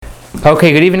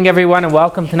Okay, good evening everyone and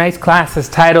welcome. Tonight's class is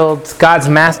titled God's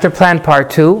Master Plan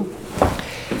Part 2.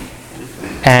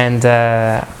 And,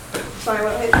 Sorry,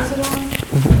 what page is it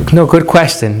on? no, good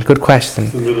question.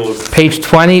 Page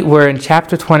 20, we're in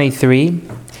chapter 23,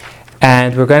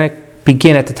 and we're going to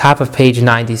begin at the top of page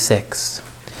 96.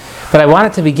 But I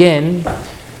wanted to begin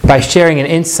by sharing an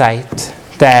insight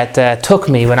that took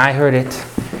me when I heard it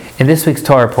in this week's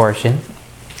Torah portion.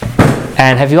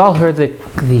 And have you all heard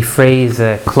the phrase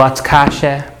klutz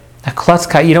kasha? A klutz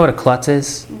kasha, you know what a klutz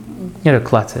is? Mm-hmm. You know what a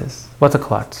klutz is? What's a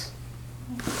klutz?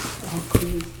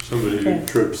 Somebody who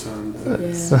trips on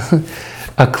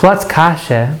A klutz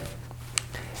kasha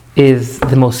is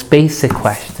the most basic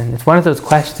question. It's one of those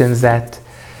questions that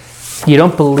you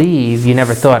don't believe you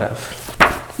never thought of.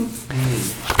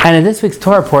 And in this week's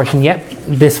Torah portion,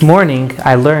 this morning,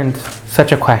 I learned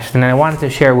such a question, and I wanted to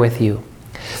share with you.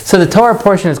 So the Torah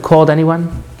portion is called,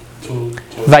 anyone?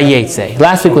 Vayetze.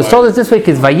 Last week was told us, this week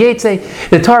is Vayetze.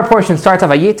 The Torah portion starts off,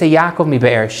 Vayetze Yaakov mi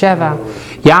Be'er Sheva.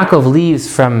 Yaakov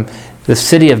leaves from the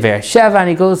city of Be'er Sheva and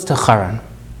he goes to Haran.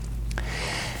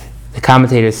 The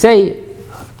commentators say,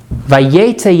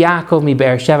 Vayetze Yaakov mi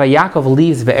Be'er Sheva. Yaakov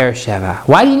leaves Be'er Sheva.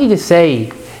 Why do you need to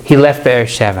say he left Be'er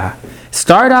Sheva?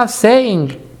 Start off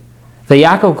saying that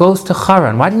Yaakov goes to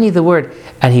Haran. Why do you need the word,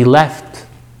 and he left?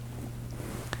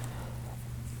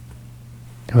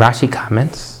 Rashi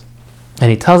comments, and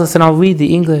he tells us, and I'll read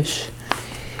the English.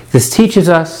 This teaches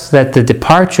us that the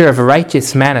departure of a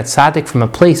righteous man, a tzaddik, from a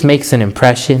place makes an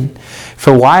impression.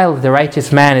 For while the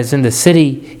righteous man is in the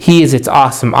city, he is its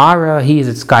awesome aura, he is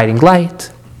its guiding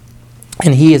light,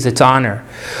 and he is its honor.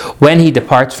 When he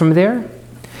departs from there,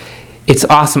 its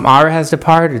awesome aura has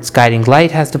departed, its guiding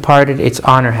light has departed, its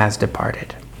honor has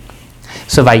departed.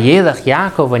 So Vayelech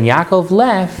Yaakov, when Yaakov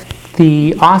left,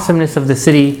 the awesomeness of the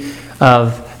city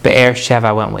of Be'er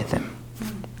Sheva went with him.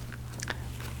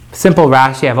 Simple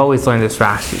Rashi, I've always learned this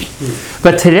Rashi.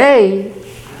 But today,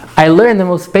 I learned the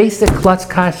most basic klutz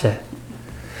kasha.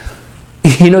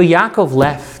 You know, Yaakov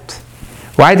left.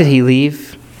 Why did he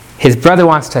leave? His brother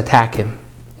wants to attack him.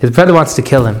 His brother wants to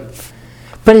kill him.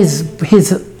 But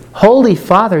his holy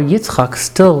father, Yitzchak,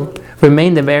 still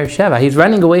remained in Be'er Sheva. He's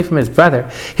running away from his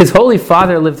brother. His holy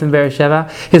father lives in Be'er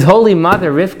Sheva. His holy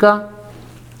mother, Rivka,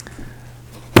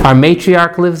 our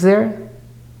matriarch, lives there.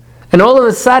 And all of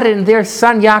a sudden, their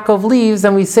son Yaakov leaves,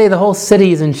 and we say the whole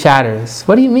city is in shatters.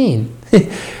 What do you mean?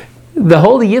 The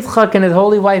holy Yitzchak and his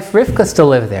holy wife Rivka still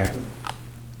live there.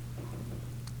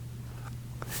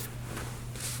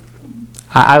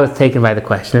 I was taken by the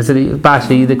question.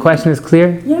 Basha, the question is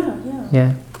clear?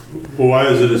 Yeah. Well, why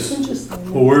is it?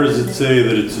 Well, where does it say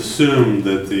that it's assumed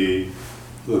that the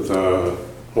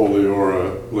holy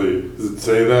aura leaves? Does it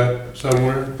say that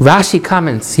somewhere? Rashi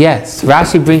comments, yes.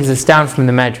 Rashi brings this down from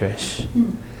the Medrash.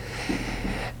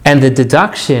 And the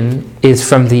deduction is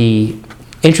from the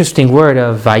interesting word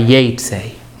of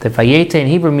Vayetze. The Vayetze in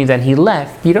Hebrew means that he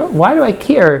left. Why do I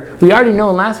care? We already know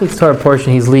in last week's Torah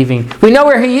portion he's leaving. We know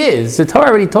where he is. The Torah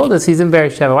already told us he's in Be'er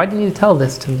Sheva. Why do you need to tell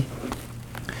this to me?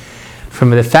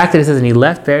 From the fact that it says that he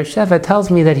left Be'er Sheva, it tells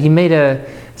me that he made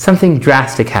something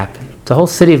drastic happen. The whole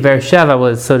city of Be'er Sheva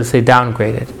was, so to say,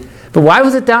 downgraded. But why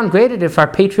was it downgraded if our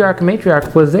patriarch and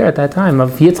matriarch was there at that time,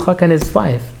 of Yitzchak and his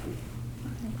wife?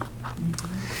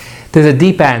 There's a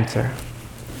deep answer.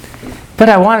 But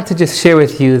I wanted to just share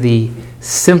with you the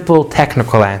simple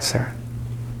technical answer.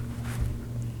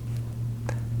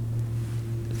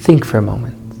 Think for a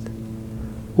moment.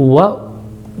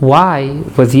 Why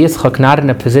was Yitzchak not in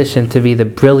a position to be the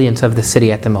brilliance of the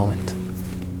city at the moment?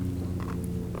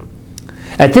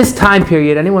 At this time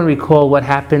period, anyone recall what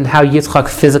happened, how Yitzchak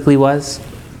physically was?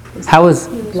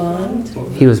 Blind.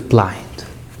 He was blind.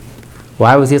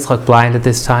 Why was Yitzchak blind at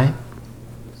this time?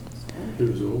 He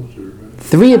was older, right?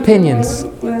 3 opinions.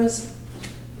 Was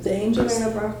the angel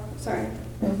sorry.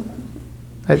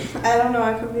 I don't know,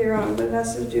 I could be wrong, but it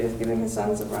has to do with giving his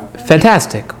sons a bracha.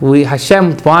 Fantastic.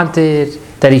 Hashem wanted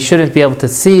that he shouldn't be able to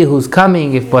see who's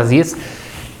coming if it was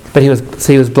Yitzchak, but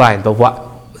he was blind. But what?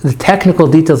 The technical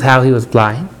details how he was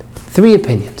blind. 3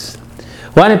 opinions.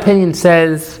 One opinion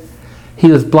says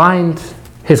he was blind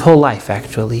his whole life,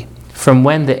 actually, from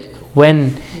when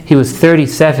he was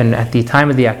 37 at the time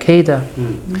of the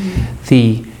Akedah.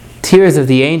 The tears of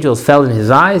the angels fell in his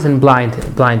eyes and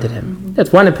blinded him.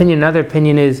 That's one opinion. Another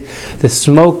opinion is the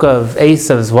smoke of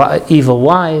Esav's evil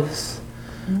wives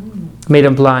made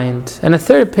him blind. And a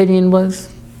third opinion was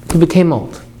he became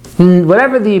old.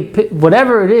 Whatever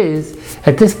it is,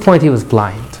 at this point he was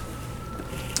blind.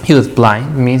 He was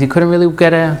blind. It means he couldn't really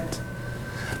get out.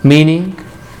 Meaning,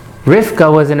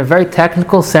 Rivka was in a very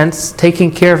technical sense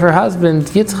taking care of her husband,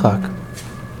 Yitzchak.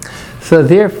 So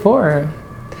therefore,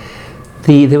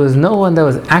 there was no one that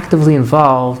was actively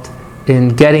involved in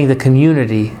getting the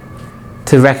community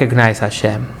to recognize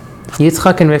Hashem.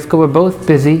 Yitzchak and Rivka were both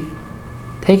busy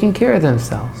taking care of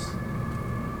themselves.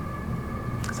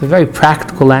 It's a very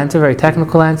practical answer, very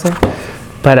technical answer,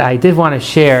 but I did want to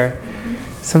share,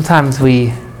 sometimes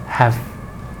we have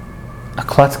a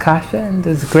klutz kasha and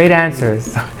there's great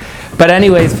answers. But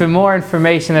anyways, for more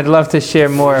information, I'd love to share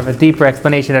more of a deeper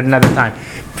explanation at another time.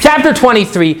 Chapter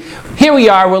 23, here we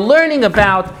are, we're learning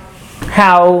about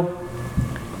how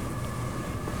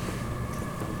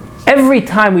every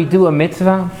time we do a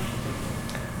mitzvah,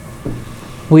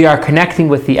 we are connecting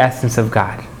with the essence of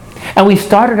God. And we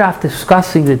started off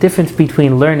discussing the difference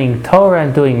between learning Torah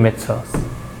and doing mitzvahs.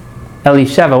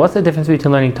 Elisheva, what's the difference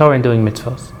between learning Torah and doing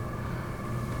mitzvahs?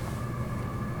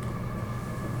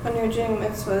 When you're doing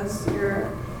mitzvahs,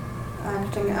 you're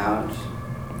acting out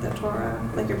the Torah,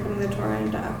 like you're putting the Torah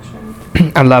into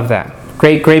action. I love that.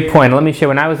 Great point. Let me share.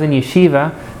 When I was in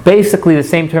yeshiva, basically the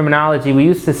same terminology. We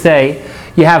used to say,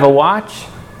 you have a watch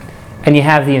and you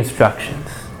have the instructions.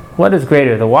 What is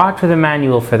greater, the watch or the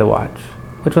manual for the watch?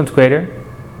 Which one's greater?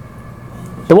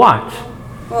 The watch.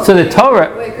 Well, so the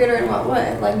Torah... Wait, greater in what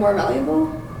way? Like more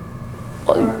valuable?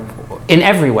 In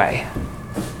every way.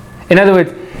 In other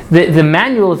words, the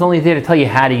manual is only there to tell you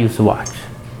how to use the watch.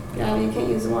 Yeah, you can't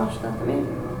use the watch without the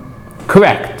manual.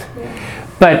 Correct. Yeah.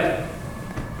 But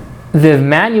the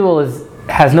manual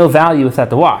has no value without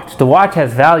the watch. The watch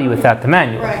has value without the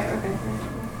manual. Right, okay.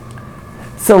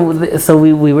 So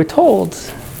we were told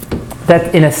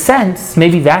that in a sense,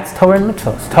 maybe that's Torah and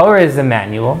mitzvahs. Torah is the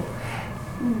manual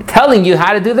telling you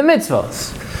how to do the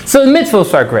mitzvahs. So the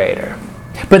mitzvahs are greater.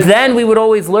 But then we would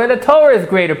always learn that Torah is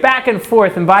greater, back and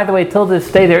forth. And by the way, till this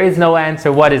day, there is no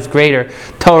answer what is greater,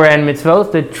 Torah and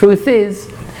mitzvahs. The truth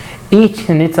is, each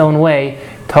in its own way,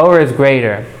 Torah is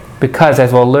greater because,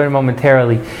 as we'll learn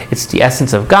momentarily, it's the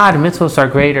essence of God. Mitzvahs are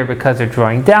greater because they're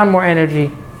drawing down more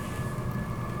energy.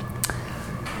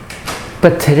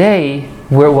 But today,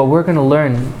 what we're going to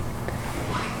learn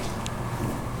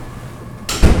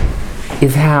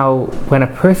is how when a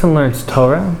person learns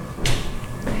Torah,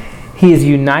 he is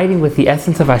uniting with the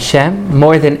essence of Hashem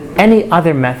more than any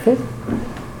other method.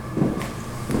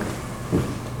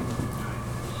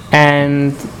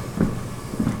 And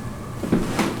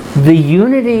the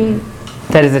unity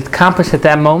that is accomplished at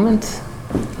that moment,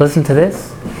 listen to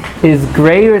this, is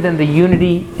greater than the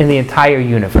unity in the entire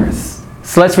universe.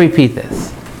 So let's repeat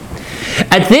this.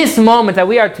 At this moment that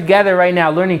we are together right now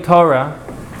learning Torah,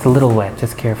 it's a little wet,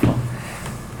 just careful.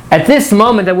 At this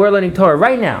moment that we're learning Torah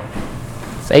right now,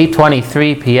 it's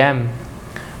 8:23 p.m.,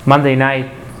 Monday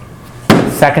night,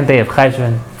 second day of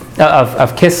Cheshvan,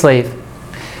 of Kislev.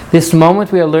 This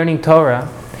moment we are learning Torah,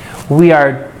 we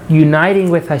are uniting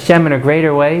with Hashem in a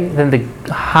greater way than the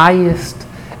highest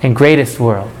and greatest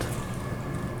world.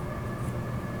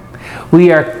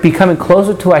 We are becoming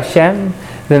closer to Hashem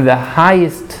than the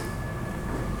highest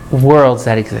worlds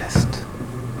that exist.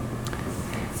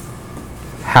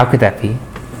 How could that be?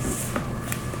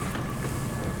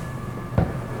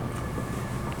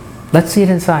 Let's see it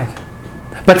inside.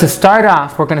 But to start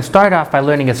off, we're going to start off by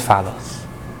learning as follows.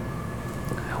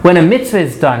 When a mitzvah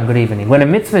is done, good evening, when a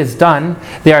mitzvah is done,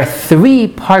 there are 3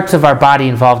 parts of our body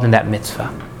involved in that mitzvah.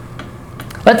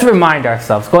 Let's remind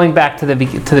ourselves, going back to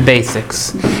the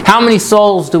basics. How many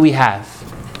souls do we have?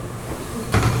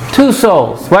 2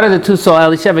 souls. What are the 2 souls?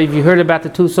 Elisheva, have you heard about the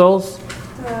 2 souls?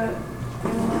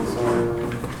 Animal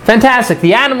soul. Fantastic.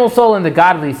 The animal soul and the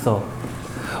godly soul.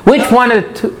 Which one of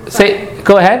the 2? Say,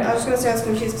 go ahead. I was going to say I was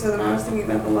confused because then I was thinking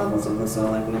about the levels of the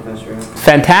soul, like Nefesh Ruach.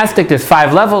 Fantastic. There's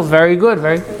 5 levels. Very good.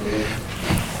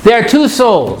 There are 2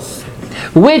 souls.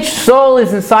 Which soul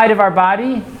is inside of our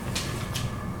body?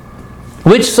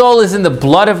 Which soul is in the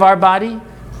blood of our body?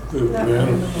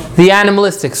 The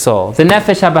animalistic soul. The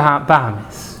Nefesh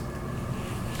HaBahamis.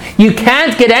 You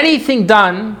can't get anything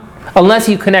done unless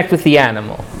you connect with the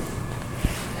animal.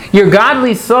 Your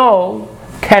godly soul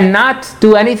cannot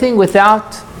do anything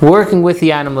without working with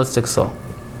the animalistic soul.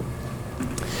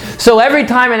 So every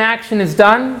time an action is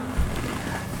done,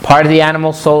 part of the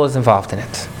animal soul is involved in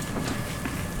it.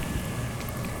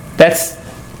 That's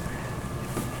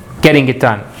getting it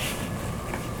done.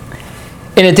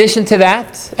 In addition to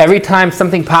that, every time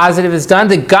something positive is done,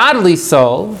 the godly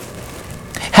soul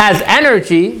has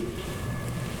energy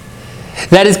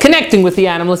that is connecting with the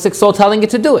animalistic soul, telling it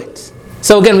to do it.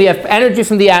 So again, we have energy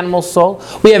from the animal soul.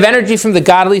 We have energy from the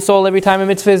godly soul every time a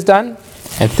mitzvah is done.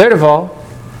 And third of all,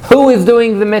 who is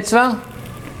doing the mitzvah?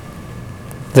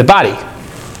 The body.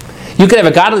 You could have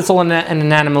a godly soul and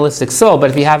an animalistic soul,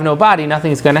 but if you have no body,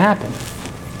 nothing is going to happen.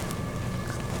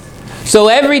 So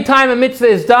every time a mitzvah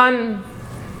is done,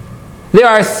 there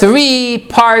are 3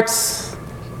 parts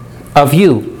of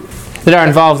you that are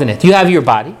involved in it. You have your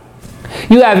body,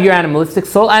 you have your animalistic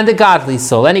soul, and the godly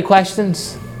soul. Any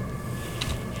questions?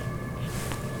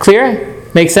 Clear?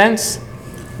 Make sense?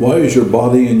 Why is your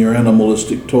body and your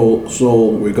animalistic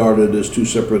soul regarded as 2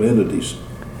 separate entities?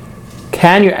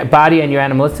 Can your body and your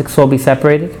animalistic soul be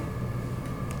separated?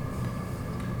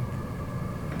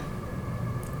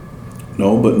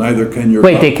 No, but neither can your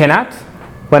Wait, they cannot?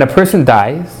 When a person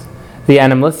dies, the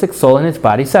animalistic soul and his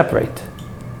body separate.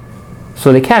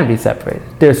 So they can be separated.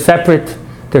 They're separate.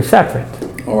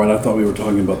 All right, I thought we were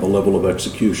talking about the level of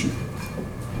execution.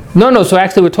 No, so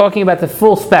actually we're talking about the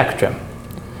full spectrum.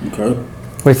 Okay.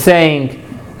 We're saying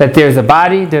that there's a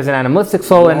body, there's an animalistic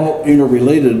soul, They're all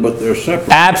interrelated, but they're separate.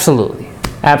 Absolutely,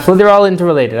 they're all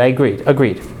interrelated. I agreed.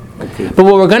 Okay. But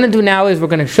what we're going to do now is we're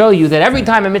going to show you that every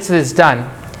time a mitzvah is done,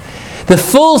 the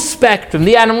full spectrum,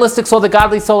 the animalistic soul, the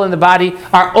godly soul, and the body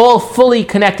are all fully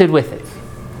connected with it.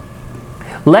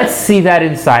 Let's see that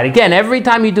inside. Again, every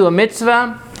time you do a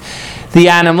mitzvah, the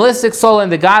animalistic soul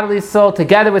and the godly soul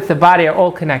together with the body are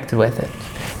all connected with it.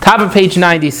 Top of page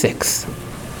 96.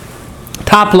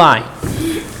 Top line.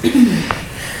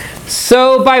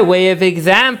 So by way of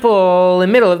example, in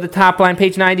the middle of the top line,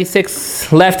 page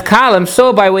 96, left column,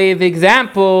 so by way of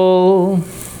example,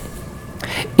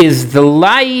 is the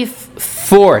life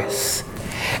force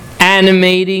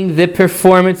animating the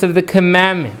performance of the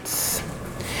commandments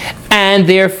and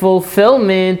their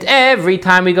fulfillment every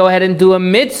time we go ahead and do a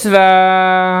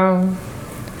mitzvah.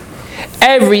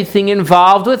 Everything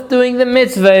involved with doing the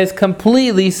mitzvah is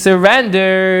completely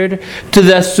surrendered to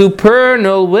the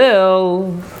supernal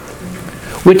will,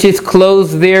 which is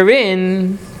closed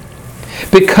therein,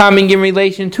 becoming in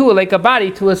relation to it like a body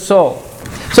to a soul.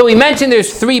 So we mentioned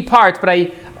there's 3 parts,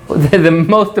 but the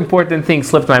most important thing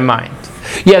slipped my mind.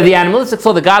 You have the animalistic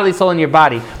soul, the godly soul in your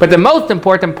body. But the most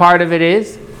important part of it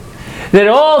is that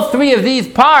all 3 of these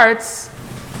parts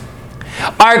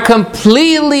are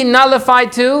completely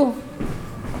nullified to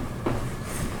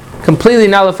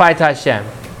Hashem.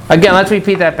 Again, let's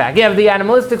repeat that back. You have the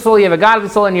animalistic soul, you have a godly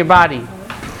soul in your body.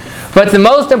 But the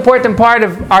most important part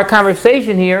of our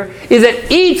conversation here is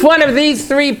that each one of these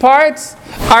 3 parts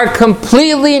are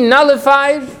completely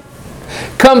nullified,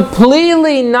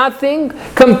 completely nothing,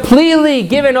 completely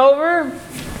given over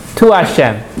to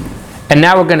Hashem. And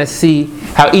now we're going to see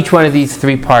how each one of these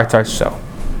 3 parts are so.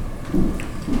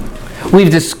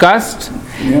 We've discussed...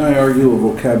 May I argue a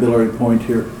vocabulary point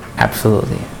here?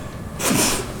 Absolutely.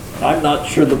 I'm not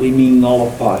sure that we mean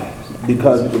nullify,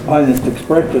 because the finest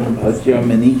expression of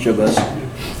Hashem in each of us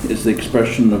is the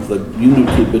expression of the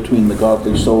unity between the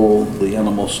godly soul, the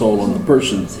animal soul, and the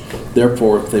person.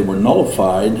 Therefore, if they were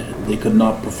nullified, they could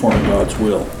not perform God's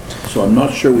will. So I'm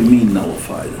not sure we mean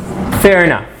nullified. Fair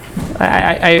enough.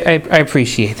 I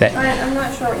appreciate that. I'm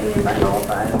not sure what you mean by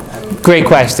nullified. Great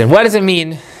question. What does it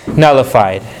mean,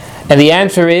 nullified? And the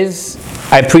answer is,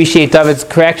 I appreciate David's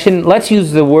correction. Let's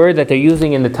use the word that they're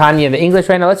using in the Tanya in the English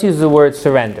right now. Let's use the word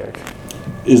surrendered.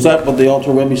 Is that what the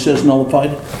Alter Rebbe says,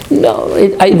 nullified? No,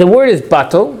 the word is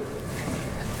batel.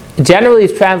 Generally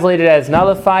it's translated as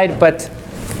nullified, but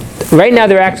right now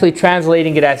they're actually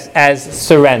translating it as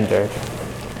surrendered.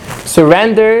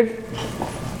 Surrendered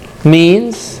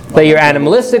means that your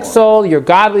animalistic soul, your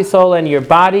godly soul, and your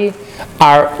body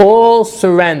are all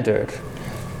surrendered.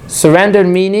 Surrendered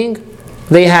meaning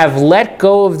they have let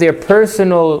go of their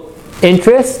personal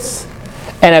interests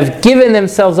and have given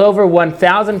themselves over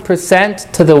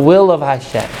 1,000% to the will of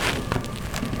Hashem.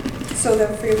 So their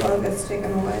free will gets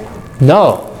taken away?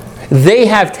 No. They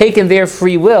have taken their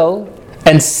free will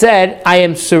and said, I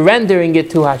am surrendering it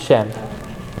to Hashem.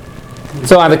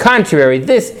 So on the contrary,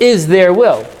 this is their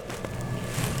will.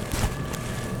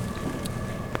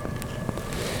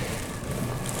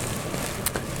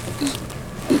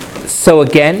 So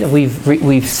again,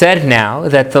 we've said now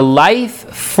that the life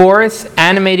force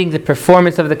animating the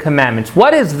performance of the commandments.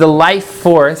 What is the life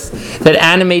force that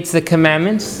animates the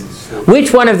commandments?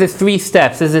 Which one of the 3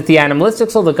 steps? Is it the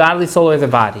animalistic soul, the godly soul, or the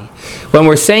body? When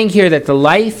we're saying here that the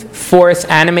life force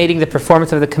animating the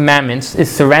performance of the commandments is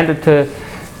surrendered to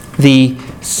the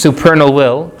supernal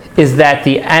will, is that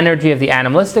the energy of the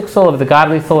animalistic soul, of the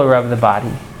godly soul, or of the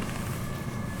body?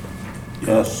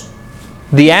 Yes.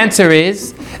 The answer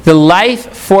is the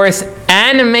life force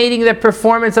animating the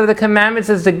performance of the commandments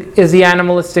is the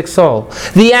animalistic soul.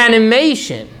 The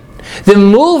animation, the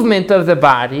movement of the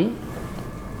body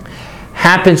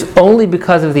happens only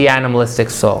because of the animalistic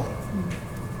soul.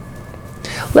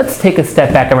 Let's take a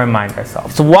step back and remind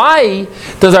ourselves. Why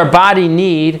does our body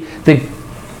need the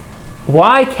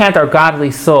why can't our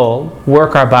godly soul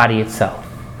work our body itself?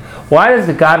 Why does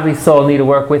the godly soul need to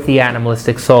work with the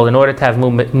animalistic soul in order to have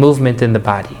movement in the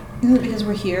body? Is it because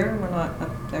we're here, we're not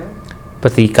up there?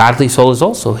 But the godly soul is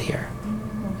also here.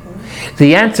 Okay.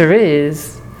 The answer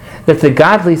is that the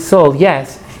godly soul,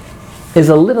 yes, is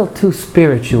a little too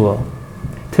spiritual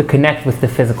to connect with the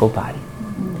physical body.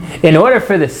 In order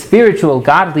for the spiritual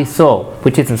godly soul,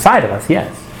 which is inside of us,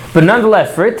 yes, but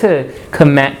nonetheless, for it to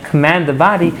command the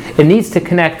body, it needs to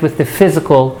connect with the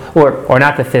physical, or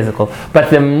not the physical, but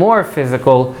the more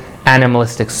physical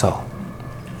animalistic soul.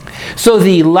 So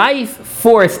the life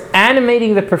force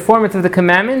animating the performance of the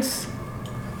commandments,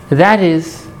 that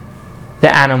is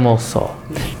the animal soul.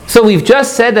 So we've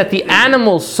just said that the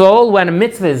animal soul, when a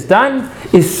mitzvah is done,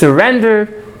 is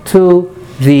surrendered to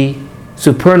the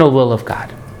supernal will of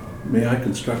God. May I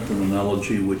construct an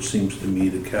analogy which seems to me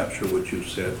to capture what you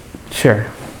said? Sure.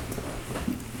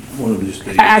 One of these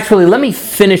days. Actually, let me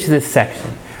finish this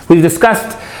section. We've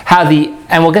discussed how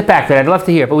and we'll get back to that, I'd love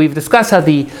to hear, but we've discussed how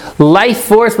the life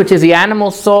force, which is the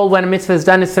animal soul, when a mitzvah is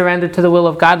done, is surrendered to the will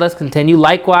of God. Let's continue.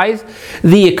 Likewise,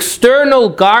 the external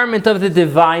garment of the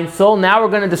divine soul. Now we're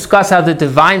going to discuss how the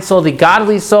divine soul, the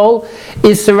godly soul,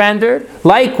 is surrendered.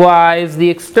 Likewise, the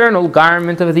external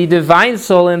garment of the divine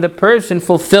soul in the person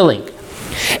fulfilling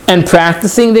and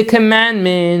practicing the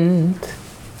commandment.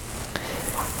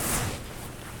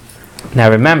 Now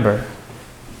remember,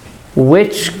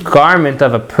 which garment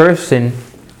of a person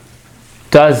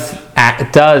does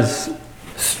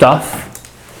stuff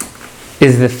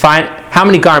is the how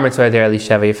many garments are there,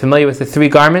 Elisheva? You're familiar with the 3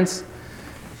 garments?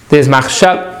 There's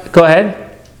machshav. Go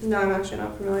ahead. No, I'm actually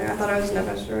not familiar. I thought I was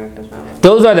nefesh direct.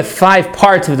 Those are the 5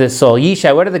 parts of the soul.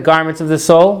 Yishai, what are the garments of the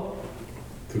soul?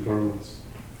 The garments.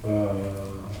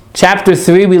 Chapter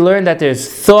 3, we learned that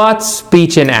there's thought,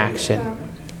 speech, and action.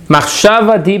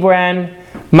 Machshava, dibur, and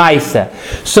Maisa.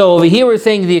 So over here we're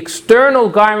saying the external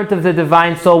garment of the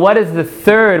divine soul. What is the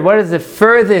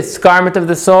furthest garment of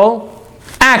the soul?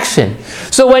 Action.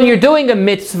 So when you're doing a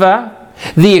mitzvah,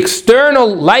 the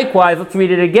external, likewise, let's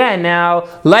read it again now,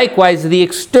 likewise the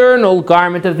external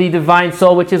garment of the divine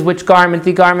soul, which is which garment?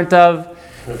 The garment of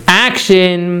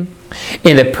action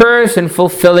in the person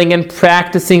fulfilling and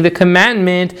practicing the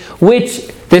commandment, which,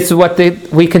 this is what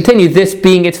we continue, this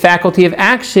being its faculty of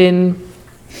action,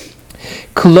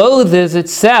 clothes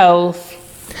itself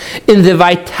in the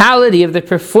vitality of the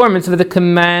performance of the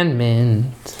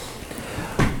commandment.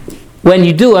 When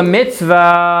you do a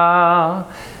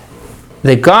mitzvah,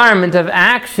 the garment of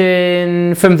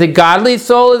action from the godly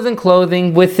soul is in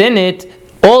clothing within it,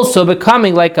 also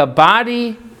becoming like a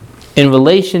body in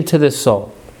relation to the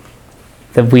soul.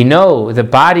 That we know the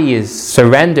body is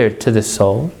surrendered to the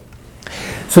soul.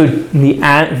 So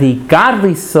the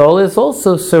godly soul is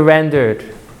also surrendered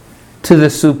to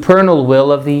the supernal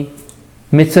will of the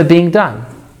mitzvah being done.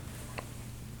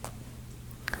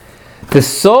 The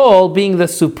soul being the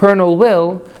supernal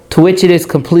will to which it is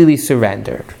completely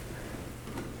surrendered.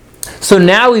 So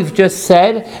now we've just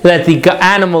said that the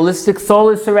animalistic soul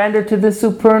is surrendered to the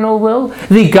supernal will.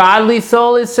 The godly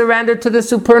soul is surrendered to the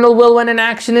supernal will when an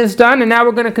action is done. And now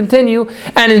we're going to continue.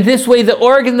 And in this way, the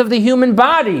organs of the human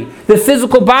body, the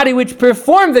physical body which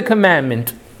performed the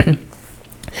commandment,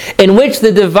 in which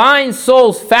the divine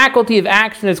soul's faculty of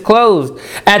action is closed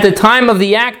at the time of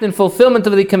the act and fulfillment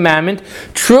of the commandment,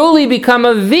 truly become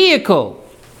a vehicle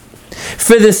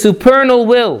for the supernal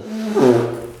will.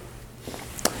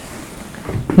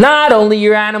 Not only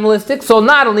your animalistic soul,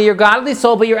 not only your godly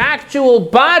soul, but your actual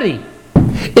body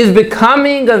is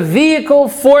becoming a vehicle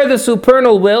for the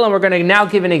supernal will. And we're going to now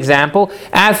give an example.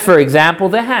 As for example,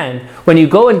 the hand. When you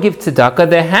go and give tzedakah,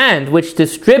 the hand which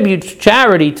distributes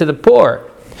charity to the poor,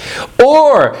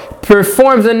 or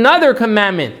performs another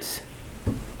commandment.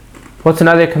 What's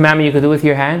another commandment you could do with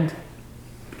your hand?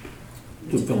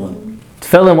 Tefillin.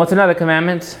 Tefillin. What's another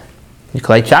commandment? You can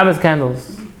light Shabbos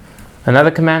candles.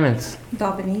 Another commandment.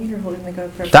 Davening, you're holding like a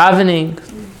prayer. Davening.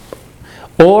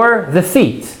 Or the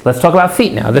feet. Let's talk about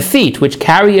feet now. The feet which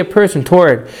carry a person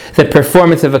toward the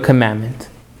performance of a commandment.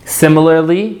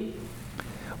 Similarly,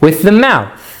 with the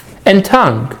mouth and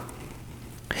tongue,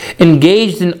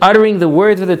 engaged in uttering the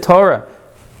words of the Torah.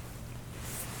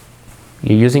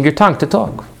 You're using your tongue to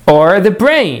talk. Or the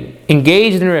brain,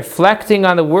 engaged in reflecting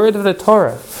on the words of the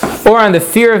Torah, or on the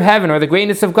fear of heaven, or the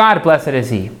greatness of God, blessed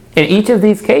is He. In each of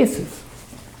these cases,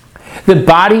 the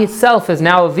body itself is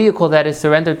now a vehicle that is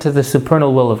surrendered to the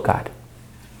supernal will of God.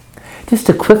 Just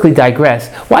to quickly digress,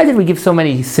 why did we give so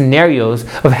many scenarios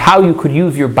of how you could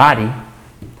use your body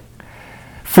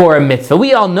for a mitzvah?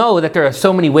 We all know that there are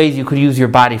so many ways you could use your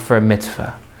body for a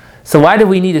mitzvah. So why do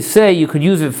we need to say you could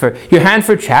use it for your hand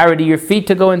for charity, your feet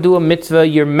to go and do a mitzvah,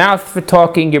 your mouth for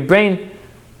talking, your brain?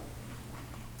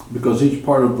 Because each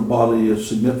part of the body is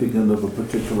significant of a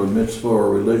particular mitzvah or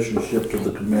relationship to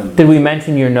the commandment. Did we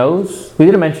mention your nose? We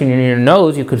didn't mention your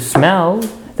nose. You could smell.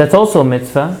 That's also a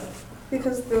mitzvah.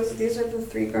 Because these are the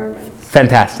three garments.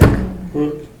 Fantastic.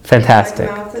 Fantastic.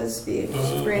 Like mouth is speech,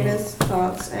 brain is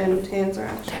thoughts, and hands are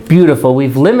action. Beautiful.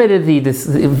 We've limited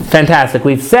fantastic.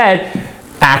 We've said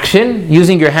action,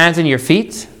 using your hands and your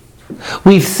feet.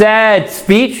 We've said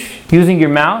speech, using your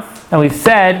mouth. And we've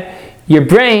said your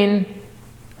brain,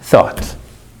 thought.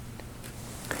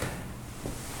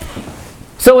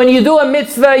 So when you do a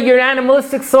mitzvah, your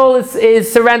animalistic soul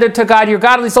is surrendered to God, your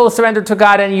godly soul is surrendered to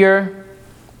God, and your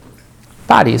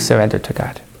body is surrendered to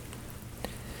God.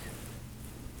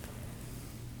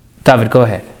 David, go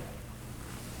ahead.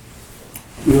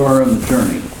 We are on the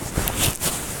journey.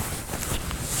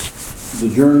 The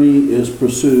journey is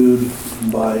pursued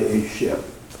by a ship.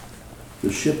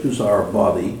 The ship is our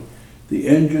body. The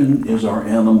engine is our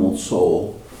animal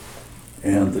soul.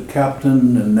 And the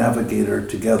captain and navigator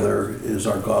together is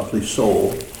our godly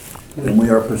soul. And we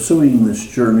are pursuing this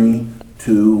journey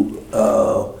to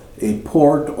a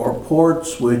port or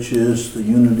ports, which is the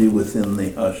unity within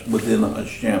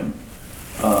Hashem.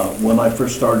 When I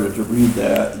first started to read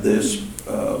this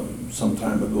some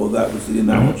time ago, that was the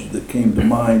analogy that came to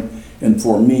mind. And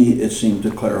for me, it seemed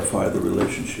to clarify the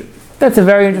relationship. That's a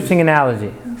very interesting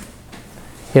analogy.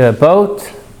 You have a boat.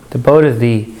 The boat is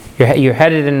you're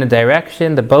headed in a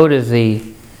direction. The boat is the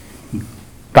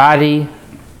body.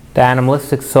 The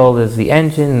animalistic soul is the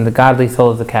engine, and the godly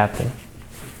soul is the captain.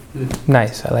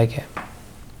 Nice, I like it.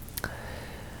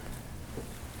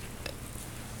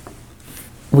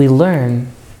 We learn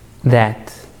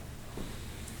that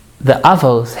the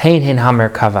Avos, Hein Hein Hamer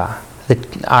Kava,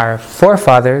 our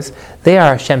forefathers, they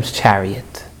are Hashem's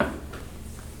chariot.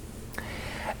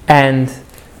 And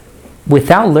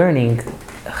without learning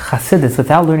Chassidus,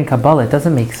 without learning Kabbalah, it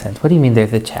doesn't make sense. What do you mean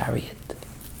there's a chariot?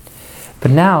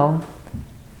 But now,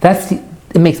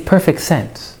 it makes perfect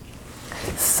sense.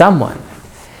 Someone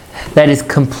that is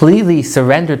completely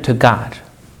surrendered to God,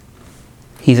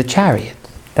 he's a chariot.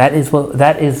 That is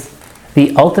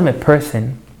the ultimate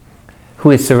person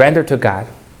who is surrendered to God.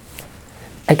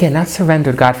 Again, not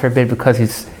surrendered, God forbid, because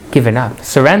he's given up.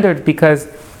 Surrendered because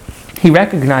he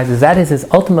recognizes that is his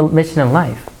ultimate mission in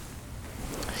life.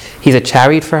 He's a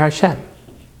chariot for Hashem.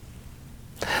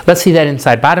 Let's see that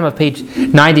inside. Bottom of page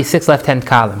 96, left-hand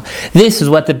column. This is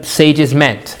what the sages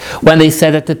meant when they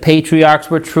said that the patriarchs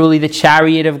were truly the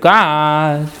chariot of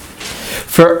God.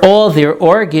 For all their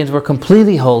organs were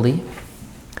completely holy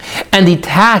and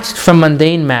detached from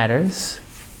mundane matters,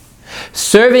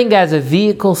 serving as a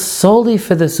vehicle solely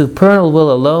for the supernal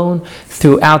will alone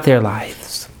throughout their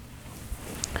lives.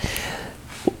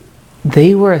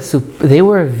 They were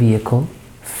a vehicle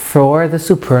for the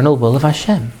supernal will of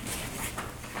Hashem.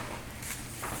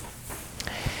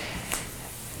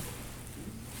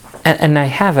 And I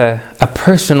have a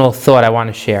personal thought I want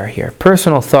to share here.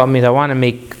 Personal thought means I want to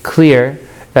make clear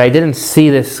that I didn't see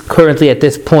this currently at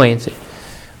this point,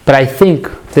 but I think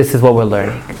this is what we're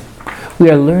learning. We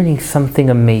are learning something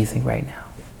amazing right now.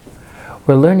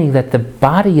 We're learning that the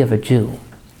body of a Jew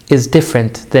is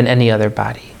different than any other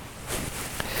body.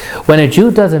 When a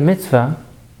Jew does a mitzvah,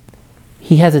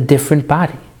 he has a different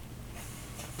body.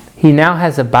 He now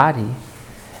has a body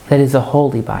that is a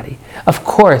holy body. Of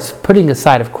course, putting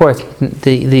aside,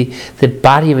 the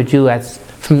body of a Jew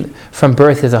from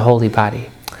birth is a holy body.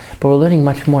 But we're learning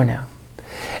much more now.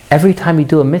 Every time you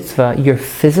do a mitzvah, your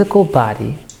physical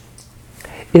body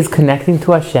is connecting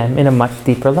to Hashem in a much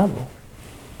deeper level.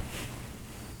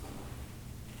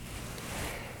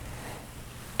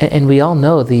 And we all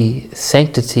know the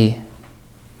sanctity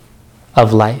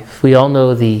of life. We all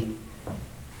know the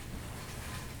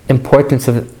importance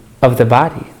of the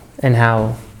body and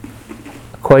how,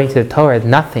 according to the Torah,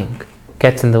 nothing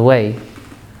gets in the way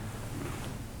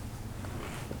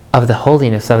of the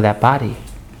holiness of that body.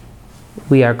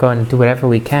 We are going to do whatever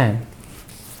we can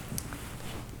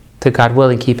to, God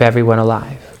willing, keep everyone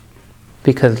alive,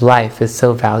 because life is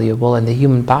so valuable and the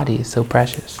human body is so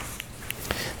precious.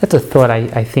 That's a thought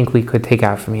I think we could take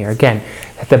out from here. Again,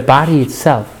 that the body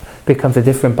itself becomes a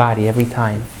different body every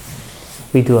time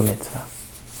we do a mitzvah.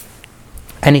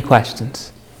 Any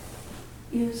questions?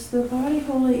 Is the body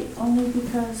holy only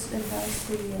because it has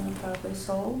the godly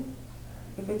soul?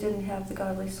 If it didn't have the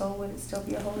godly soul, would it still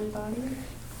be a holy body?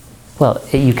 Well,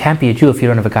 you can't be a Jew if you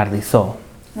don't have a godly soul.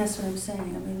 That's what I'm saying.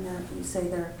 I mean, you say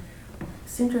there. I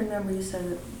seem to remember you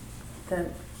said that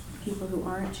people who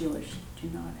aren't Jewish do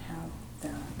not have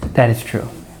that. That is true.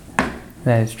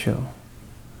 That is true.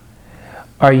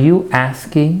 Are you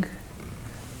asking,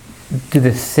 do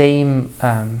the same,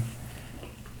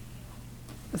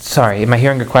 sorry, am I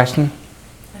hearing a question?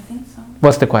 I think so.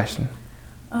 What's the question?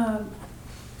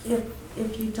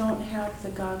 If you don't have the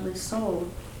godly soul,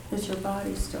 is your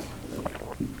body still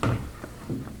holy?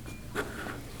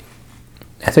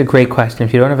 That's a great question.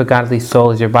 If you don't have a godly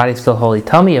soul, is your body still holy?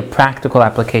 Tell me a practical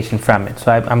application from it,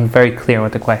 so I'm very clear on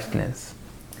what the question is.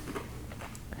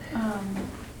 I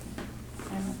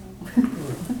don't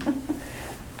know.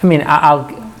 I mean,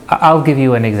 I'll give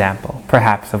you an example,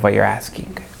 perhaps, of what you're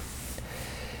asking.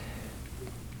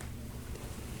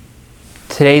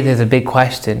 Today there's a big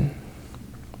question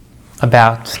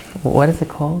about, what is it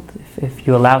called? If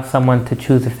you allow someone to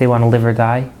choose if they want to live or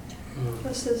die?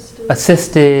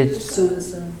 Assisted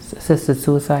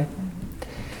suicide?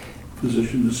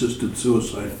 Physician-assisted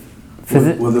suicide.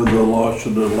 Whether the law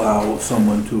should allow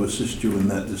someone to assist you in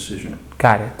that decision.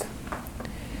 Got it.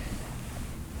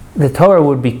 The Torah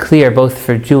would be clear both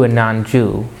for Jew and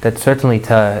non-Jew that certainly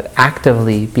to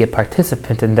actively be a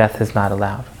participant in death is not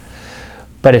allowed.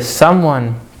 But if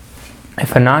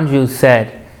a non-Jew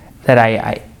said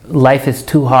that life is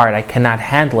too hard, I cannot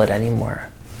handle it anymore,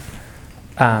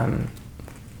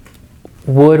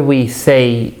 would we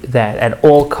say that at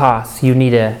all costs you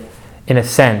need to, in a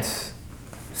sense,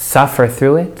 suffer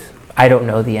through it? I don't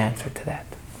know the answer to that.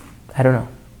 I don't know.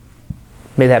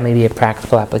 Maybe that may be a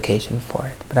practical application for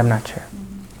it, but I'm not sure.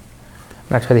 I'm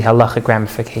not sure the halachic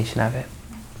ramification of it.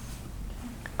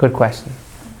 Good question.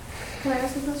 Can I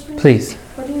ask a question? Please.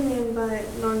 What do you mean by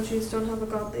non-Jews don't have a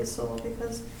godly soul?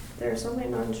 Because there are so many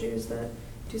non-Jews that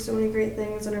do so many great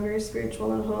things and are very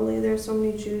spiritual and holy. There are so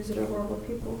many Jews that are horrible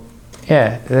people.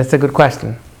 Yeah, that's a good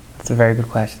question. That's a very good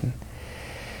question.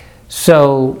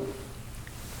 So,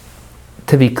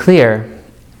 to be clear,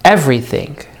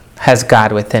 everything has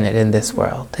God within it in this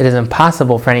world. It is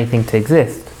impossible for anything to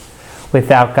exist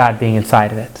without God being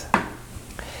inside of it.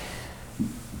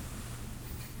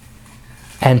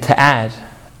 And to add,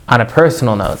 on a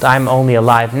personal note, I'm only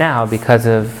alive now because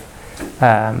of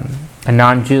a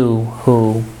non-Jew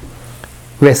who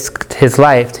risked his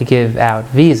life to give out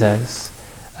visas,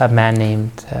 a man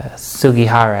named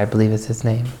Sugihara, I believe is his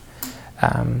name,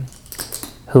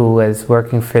 who was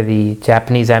working for the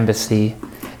Japanese embassy.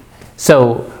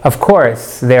 So, of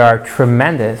course, there are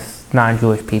tremendous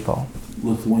non-Jewish people.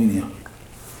 Lithuania,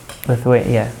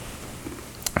 yeah.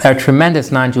 There are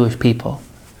tremendous non-Jewish people.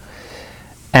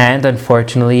 And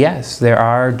unfortunately, yes, there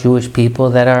are Jewish people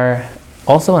that are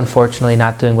also unfortunately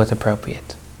not doing what's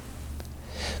appropriate.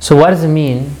 So what does it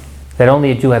mean that only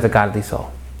a Jew has a godly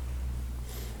soul?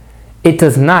 It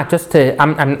does not,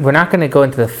 we're not going to go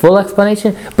into the full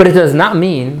explanation, but it does not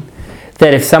mean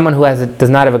that if someone who does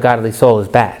not have a godly soul is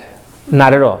bad.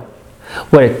 Not at all.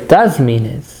 What it does mean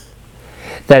is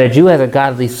that a Jew has a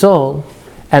godly soul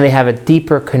and they have a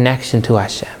deeper connection to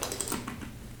Hashem.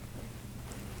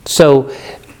 So,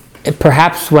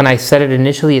 perhaps when I said it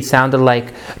initially, it sounded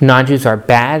like non-Jews are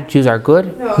bad, Jews are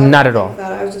good. No, not at all.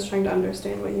 I was just trying to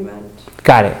understand what you meant.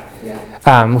 Got it.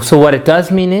 Yeah. So what it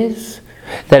does mean is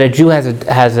that a Jew has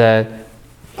a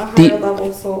higher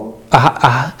level soul.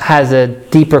 Has a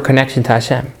deeper connection to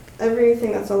Hashem.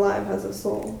 Everything that's alive has a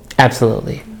soul.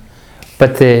 Absolutely.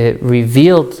 But the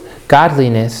revealed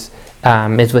godliness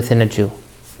is within a Jew.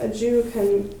 A Jew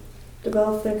can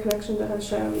develop their connection to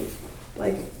Hashem,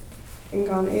 like in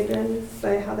Gan Eden,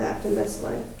 by how they act in this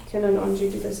life. Can a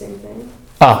non-Jew do the same thing?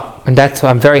 Oh, and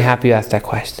I'm very happy you asked that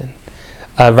question.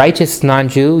 A righteous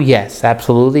non-Jew, yes,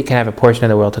 absolutely, can have a portion of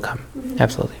the world to come. Mm-hmm.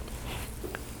 Absolutely.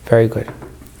 Very good.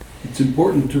 It's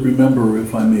important to remember,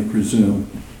 if I may presume,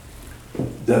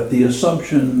 that the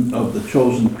assumption of the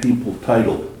chosen people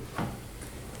title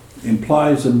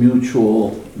implies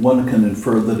one can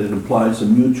infer that it implies a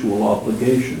mutual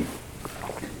obligation,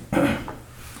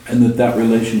 and that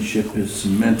relationship is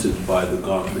cemented by the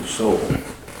godly soul.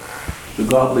 The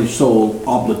godly soul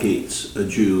obligates a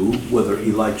Jew, whether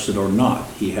he likes it or not,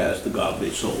 he has the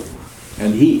godly soul.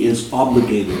 And he is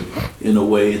obligated in a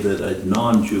way that a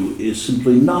non-Jew is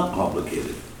simply not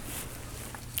obligated.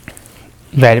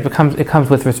 Right, it comes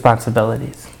with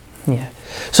responsibilities. Yeah.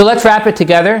 So let's wrap it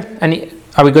together.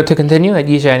 Are we good to continue?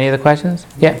 Yisha, any other questions?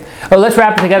 Yeah. Oh, let's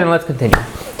wrap it together and let's continue.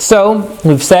 So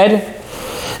we've said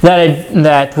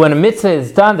that when a mitzvah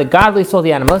is done, the godly soul,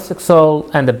 the animalistic soul,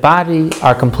 and the body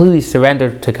are completely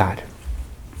surrendered to God.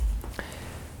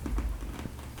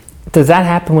 Does that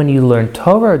happen when you learn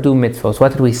Torah or do mitzvahs?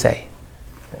 What did we say?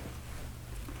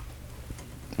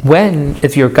 When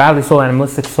is your godly soul,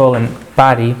 animalistic soul, and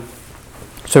body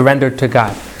surrendered to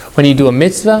God? When you do a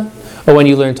mitzvah or when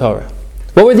you learn Torah?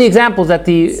 What were the examples that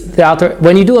the author,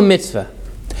 when you do a mitzvah?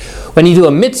 When you do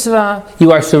a mitzvah,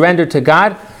 you are surrendered to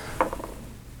God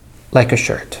like a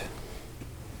shirt.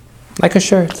 Like a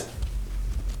shirt.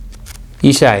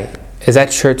 Yishai, is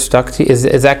that shirt stuck to you?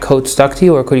 Is that coat stuck to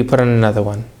you, or could you put on another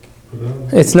one? No,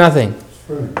 It's nothing. it's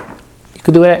fine. You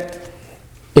could do it.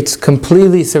 It's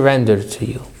completely surrendered to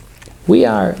you.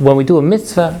 When we do a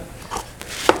mitzvah,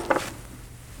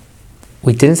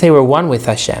 we didn't say we're one with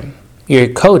Hashem. Your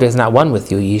coat is not one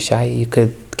with you, Yishai. You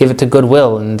could give it to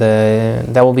Goodwill, and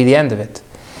that will be the end of it.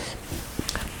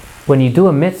 When you do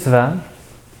a mitzvah,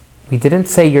 we didn't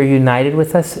say you're united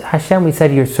with us, Hashem. We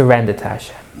said you're surrendered to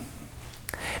Hashem.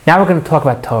 Now we're going to talk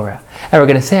about Torah. And we're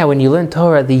going to say how when you learn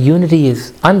Torah, the unity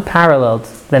is unparalleled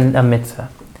than a mitzvah.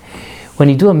 When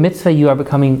you do a mitzvah, you are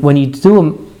becoming, when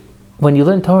you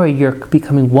learn Torah, you're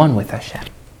becoming one with Hashem.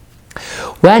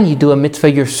 When you do a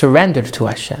mitzvah, you're surrendered to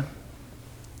Hashem.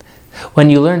 When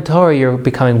you learn Torah, you're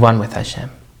becoming one with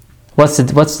Hashem. What's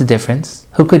the difference?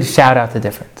 Who could shout out the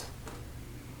difference?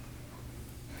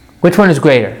 Which one is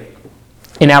greater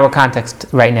in our context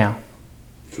right now?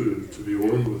 To be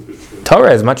one with it.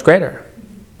 Torah is much greater.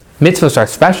 Mitzvahs are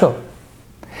special.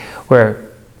 We're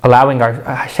allowing our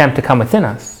Hashem to come within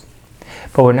us,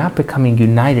 but we're not becoming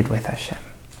united with Hashem.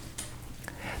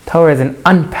 Torah is an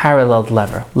unparalleled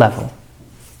level.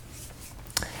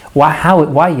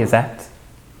 Why is that?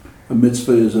 A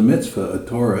mitzvah is a mitzvah. A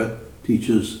Torah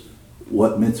teaches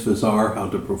what mitzvahs are, how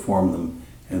to perform them,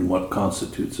 and what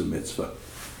constitutes a mitzvah.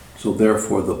 So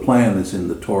therefore, the plan is in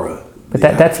the Torah. But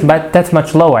that's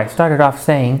much lower. I started off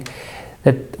saying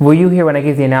that. Were you here when I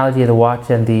gave the analogy of the watch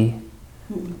and the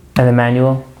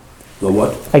manual? The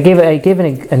what? I gave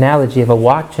an analogy of a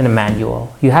watch and a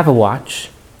manual. You have a watch,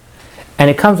 and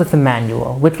it comes with a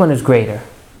manual. Which one is greater?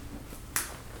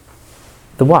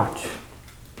 The watch.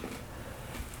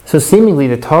 So seemingly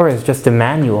the Torah is just a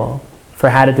manual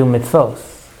for how to do mitzvos.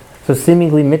 So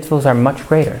seemingly mitzvos are much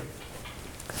greater.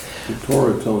 The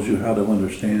Torah tells you how to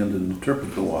understand and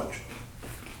interpret the watch.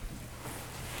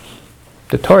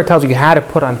 The Torah tells you how to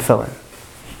put on tefillin.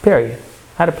 Period.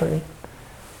 How to put it.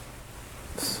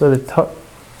 So the Torah.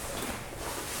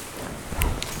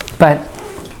 But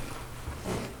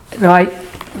no, I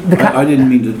didn't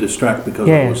mean to distract because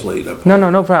I was late.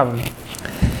 No problem.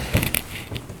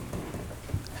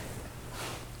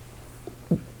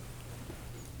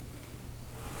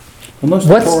 Unless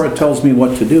the Torah tells me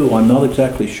what to do, I'm not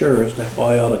exactly sure as to how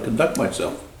I ought to conduct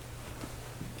myself.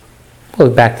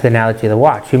 Well, back to the analogy of the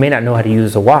watch. You may not know how to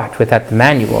use a watch without the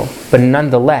manual, but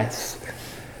nonetheless,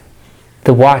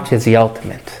 the watch is the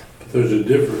ultimate. But there's a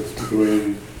difference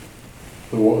between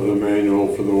the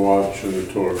manual for the watch and the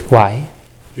Torah. Why?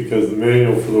 Because the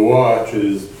manual for the watch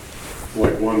is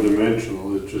like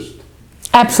one-dimensional. It's just...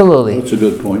 Absolutely. That's a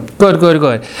good point. Good.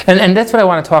 And that's what I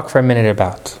want to talk for a minute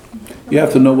about. You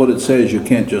have to know what it says. You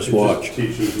can't just watch.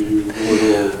 It just teaches you the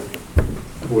literal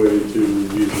way to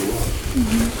use the watch.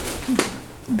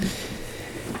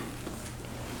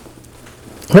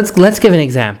 Let's give an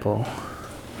example.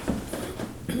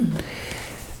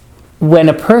 When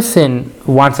a person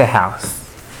wants a house,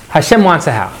 Hashem wants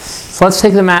a house. So let's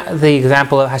take the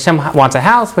example of Hashem wants a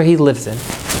house where He lives in.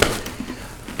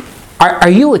 Are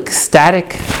you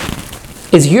ecstatic?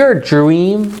 Is your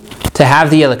dream to have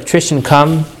the electrician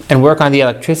come and work on the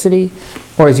electricity,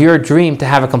 or is your dream to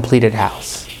have a completed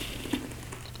house?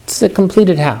 It's a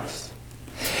completed house.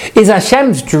 Is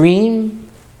Hashem's dream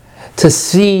to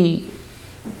see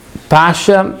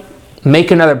Pasha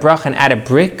make another bracha and add a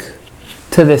brick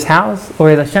to this house,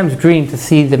 or is Hashem's dream to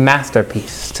see the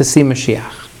masterpiece, to see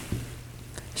Mashiach?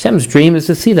 Hashem's dream is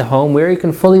to see the home where He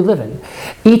can fully live in.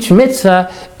 Each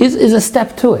mitzvah is a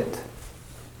step to it.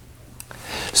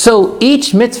 So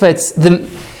each mitzvah, it's the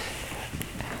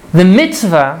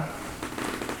mitzvah.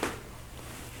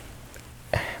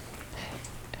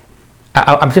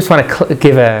 I just want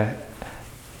to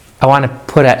I want to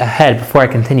put ahead before I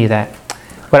continue that.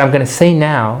 What I'm going to say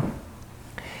now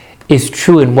is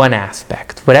true in one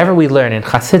aspect. Whatever we learn in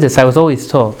Chassidus, I was always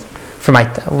told,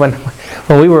 when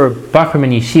we were Bachrim in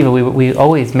Yeshiva, we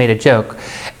always made a joke.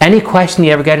 Any question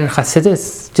you ever get in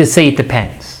Chassidus, just say it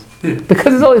depends. Because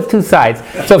there's always two sides.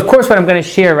 So of course what I'm going to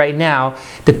share right now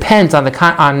depends on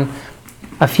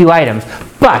a few items.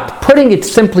 But putting it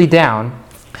simply down,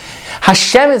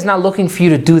 Hashem is not looking for you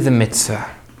to do the mitzvah.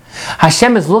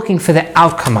 Hashem is looking for the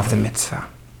outcome of the mitzvah.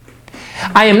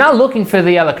 I am not looking for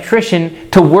the electrician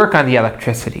to work on the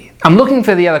electricity. I'm looking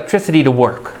for the electricity to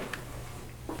work.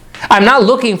 I'm not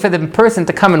looking for the person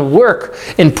to come and work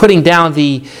in putting down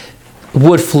the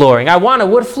wood flooring. I want a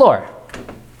wood floor.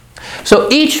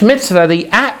 So each mitzvah,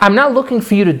 I'm not looking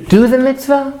for you to do the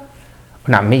mitzvah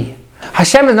Not me.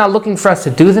 Hashem is not looking for us to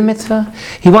do the mitzvah.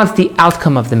 He wants the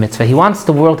outcome of the mitzvah. He wants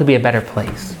the world to be a better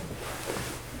place.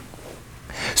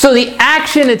 So the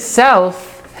action itself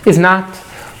is not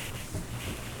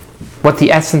what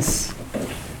the essence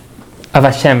of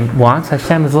Hashem wants.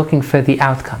 Hashem is looking for the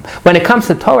outcome. When it comes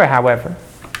to Torah, however,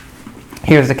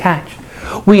 here's the catch.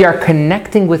 We are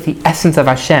connecting with the essence of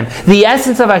Hashem. The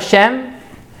essence of Hashem,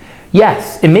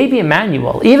 yes, it may be a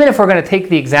manual, even if we're going to take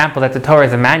the example that the Torah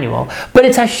is a manual, but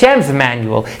it's Hashem's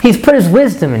manual. He's put His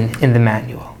wisdom in the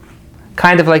manual.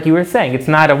 Kind of like you were saying, it's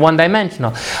not a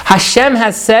one-dimensional. Hashem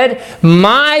has said,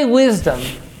 my wisdom,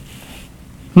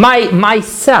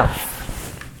 myself.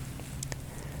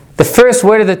 The first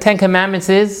word of the Ten Commandments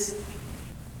is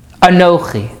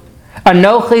Anochi.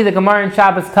 Anochi, the Gemara in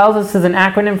Shabbos tells us, is an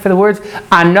acronym for the words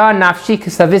Ana nafshi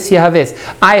k'savis yahavis.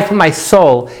 I have put my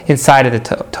soul inside of the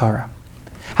Torah.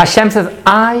 Hashem says,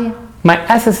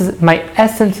 my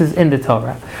essence is in the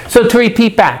Torah. So to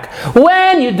repeat back,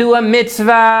 when you do a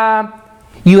mitzvah,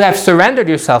 you have surrendered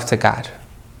yourself to God.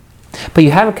 But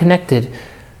you haven't connected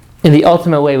in the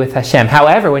ultimate way with Hashem.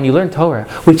 However, when you learn Torah,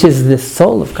 which is the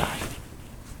soul of God,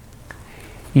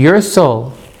 your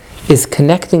soul is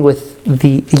connecting with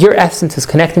your essence is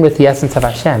connecting with the essence of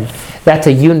Hashem. That's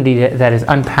a unity that is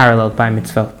unparalleled by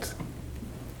mitzvot.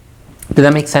 Does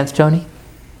that make sense, Joni?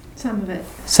 Some of it.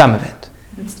 Some of it.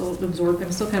 I'm still absorbing.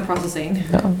 I'm still kind of processing.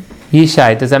 No.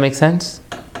 Yishai, does that make sense?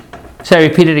 Should I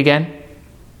repeat it again?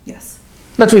 Yes.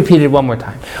 Let's repeat it one more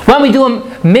time. When we do them,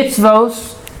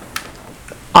 mitzvos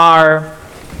are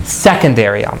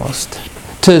secondary almost.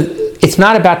 It's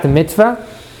not about the mitzvah,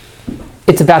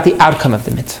 it's about the outcome of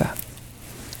the mitzvah.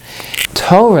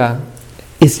 Torah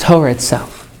is Torah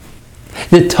itself.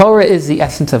 The Torah is the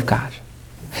essence of God.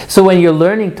 So when you're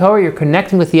learning Torah, you're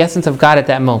connecting with the essence of God at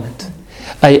that moment.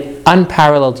 An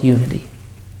unparalleled unity.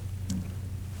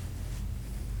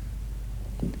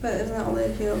 But isn't that only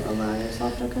if you allow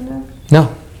yourself to connect?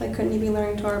 No. Like, couldn't you be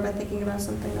learning Torah by thinking about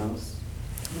something else?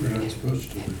 You're not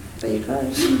supposed to. But you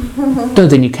could. No,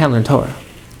 then you can't learn Torah.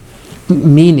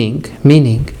 Meaning,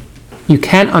 you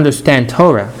can't understand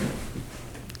Torah.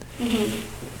 Mm-hmm.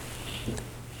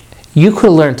 You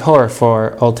could learn Torah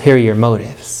for ulterior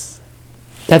motives.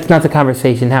 That's not the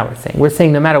conversation now we're saying. We're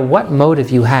saying no matter what motive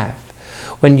you have,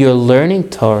 when you're learning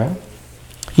Torah,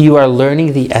 you are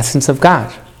learning the essence of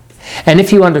God. And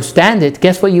if you understand it,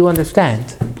 guess what you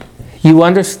understand? You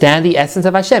understand the essence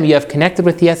of Hashem. You have connected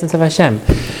with the essence of Hashem.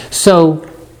 So,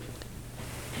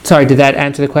 sorry, did that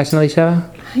answer the question,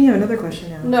 Elisheva? You have another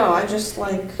question now. No, I just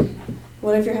like,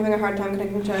 what if you're having a hard time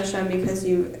connecting to Hashem because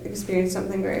you experienced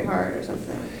something very hard or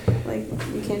something? Like,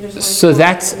 you can't just like... So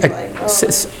that's...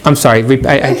 I'm sorry,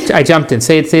 I jumped in.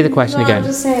 Say the question no, again. I'm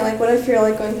just saying, like, what if you're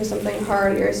like going through something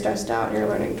hard, you're stressed out, and you're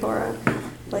learning Torah?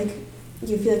 Like,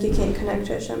 you feel like you can't connect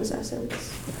to Hashem's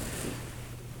essence.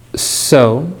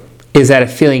 So, is that a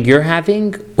feeling you're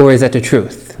having, or is that the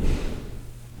truth?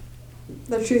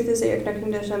 The truth is that you're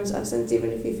connecting to Hashem's essence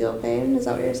even if you feel pain? Is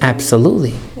that what you're saying?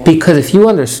 Absolutely. Yeah. Because if you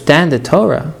understand the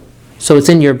Torah, so it's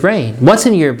in your brain. What's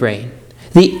in your brain?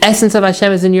 The essence of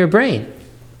Hashem is in your brain.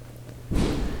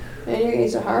 And your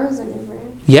Yisahar is in your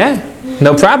brain. Yeah,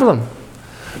 no problem.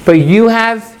 But you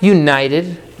have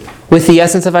united with the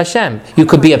essence of Hashem. You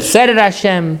could be upset at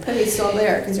Hashem. But He's still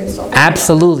there because you're still there.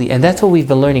 Absolutely. And that's what we've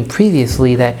been learning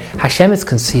previously, that Hashem is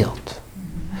concealed.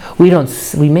 We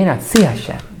may not see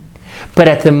Hashem. But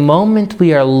at the moment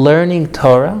we are learning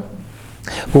Torah,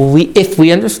 if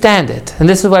we understand it, and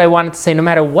this is what I wanted to say, no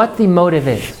matter what the motive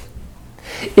is,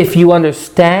 if you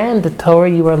understand the Torah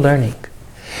you are learning,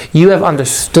 you have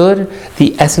understood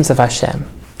the essence of Hashem.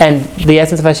 And the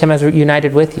essence of Hashem has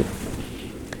united with you.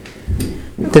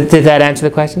 Did that answer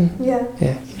the question? Yeah.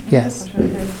 Yeah. Yes.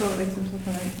 I'm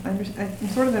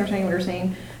sort of understanding what you're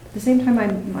saying. At the same time,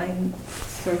 I'm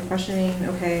sort of questioning,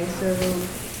 okay, so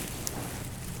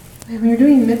when you're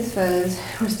doing mitzvahs,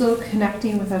 we're still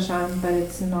connecting with Hashem, but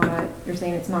it's not, you're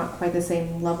saying it's not quite the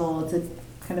same level. It's a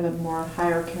kind of a more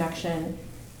higher connection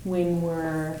when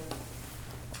we're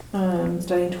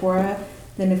studying Torah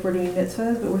than if we're doing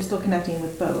mitzvahs, but we're still connecting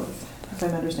with both, if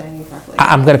I'm understanding you correctly.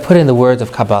 I'm going to put in the words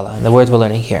of Kabbalah, the words we're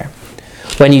learning here.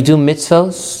 When you do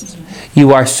mitzvos,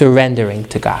 you are surrendering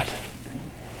to God.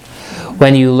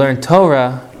 When you learn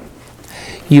Torah,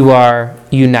 you are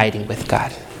uniting with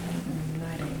God.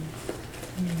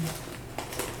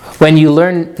 When you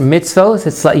learn mitzvos,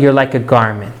 it's like you're like a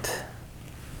garment.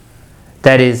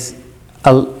 That is,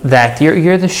 that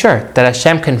you're the shirt that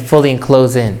Hashem can fully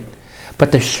enclose in.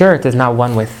 But the shirt is not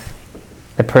one with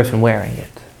the person wearing it.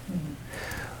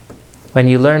 When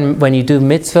you do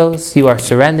mitzvos, you are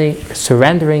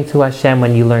surrendering to Hashem.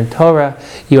 When you learn Torah,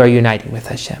 you are uniting with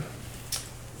Hashem.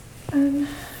 I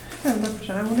have another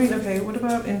question. I'm wondering, okay, what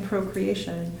about in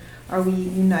procreation? Are we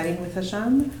uniting with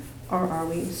Hashem, or are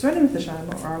we surrendering with Hashem,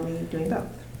 or are we doing both?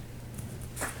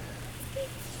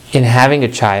 In having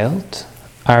a child,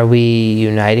 are we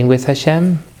uniting with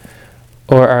Hashem,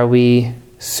 or are we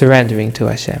surrendering to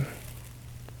Hashem?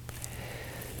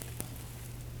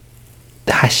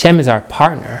 Hashem is our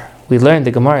partner. We learned,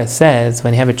 the Gemara says,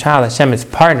 when you have a child, Hashem is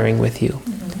partnering with you.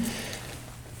 Mm-hmm.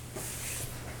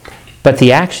 But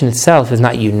the action itself is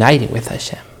not uniting with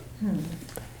Hashem.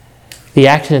 The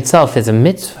action itself is a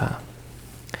mitzvah.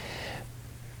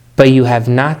 But you have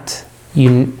not,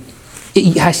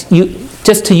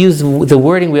 just to use the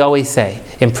wording we always say,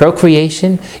 in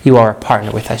procreation, you are a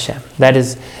partner with Hashem. That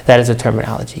is the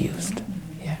terminology used.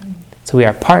 Yeah. So we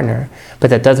are a partner,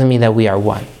 but that doesn't mean that we are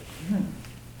one.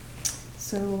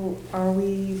 So are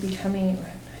we becoming,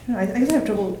 I guess I have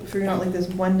trouble figuring out like this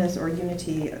oneness or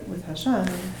unity with Hashem.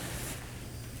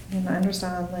 And I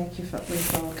understand like we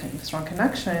feel kind of a strong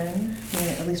connection. I mean,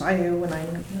 at least I do when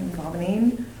I'm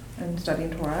davening and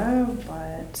studying Torah,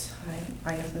 but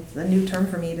I guess it's a new term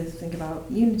for me to think about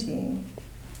unity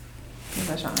with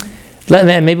Hashem.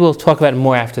 Maybe we'll talk about it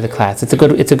more after the class. It's a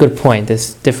good point,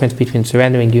 this difference between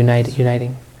surrendering and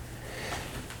uniting.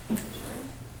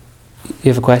 You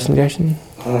have a question, Gershon?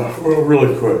 Well,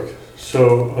 really quick.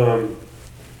 So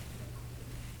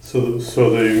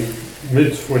the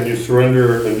mitzvah, when you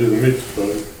surrender and do the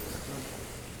mitzvah,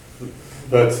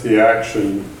 that's the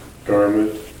action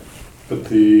garment. But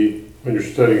when you're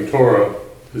studying Torah,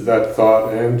 is that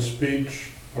thought and speech,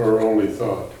 or only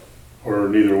thought, or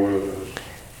neither one of those,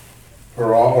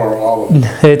 or all of them?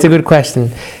 It's a good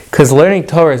question, because learning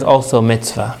Torah is also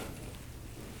mitzvah.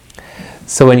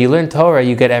 So when you learn Torah,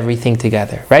 you get everything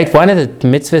together, right? One of the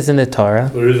mitzvahs in the Torah.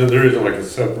 There isn't like a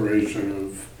separation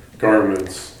of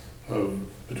garments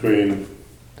between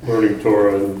learning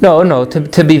Torah and... No.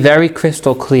 To be very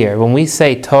crystal clear, when we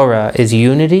say Torah is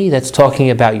unity, that's talking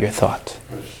about your thought.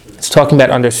 It's talking about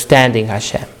understanding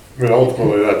Hashem. I mean,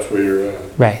 ultimately, that's where you're at.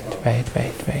 Right. I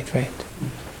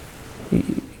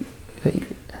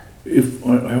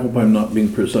hope I'm not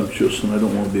being presumptuous, and I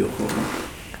don't want to be a whore.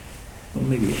 Well,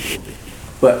 maybe I will be.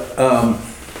 But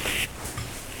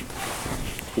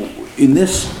in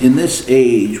this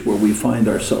age where we find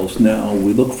ourselves now,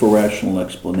 we look for rational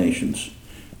explanations.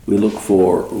 We look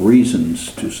for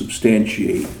reasons to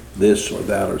substantiate this or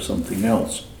that or something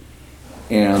else.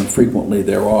 And frequently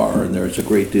there's a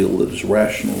great deal that is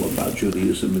rational about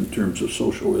Judaism in terms of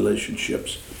social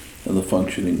relationships and the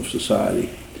functioning of society.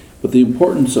 But the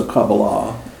importance of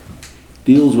Kabbalah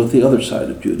deals with the other side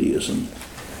of Judaism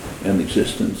and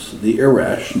existence, the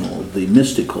irrational, the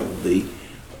mystical, the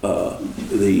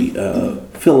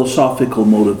philosophical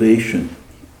motivation.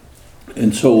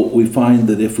 And so we find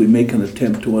that if we make an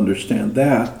attempt to understand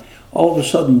that, all of a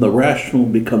sudden the rational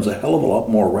becomes a hell of a lot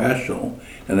more rational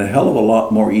and a hell of a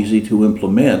lot more easy to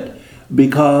implement,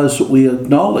 because we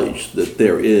acknowledge that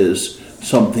there is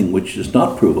something which is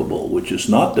not provable, which is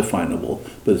not definable,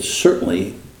 but it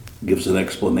certainly gives an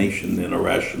explanation and a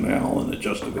rationale and a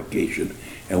justification,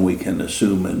 and we can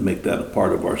assume and make that a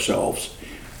part of ourselves.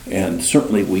 And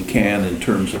certainly we can in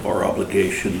terms of our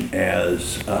obligation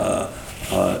as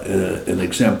an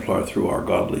exemplar through our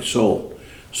godly soul.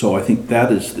 So I think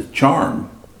that is the charm,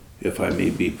 if I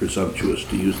may be presumptuous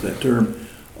to use that term,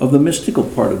 of the mystical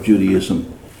part of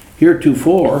Judaism.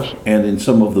 Heretofore, and in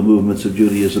some of the movements of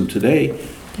Judaism today,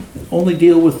 only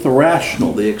deal with the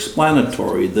rational, the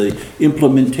explanatory, the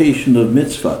implementation of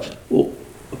mitzvah. Well,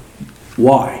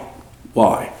 why?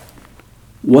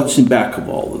 What's in back of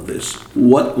all of this?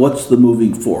 What's the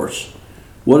moving force?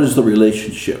 What is the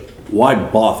relationship? Why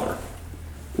bother?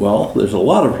 Well, there's a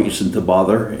lot of reason to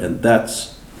bother, and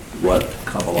that's what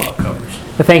Kabbalah covers.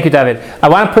 Well, thank you, David. I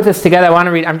want to put this together. I want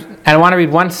to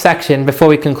read one section before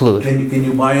we conclude. Can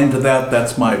you buy into that?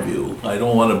 That's my view. I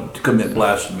don't want to commit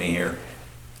blasphemy here.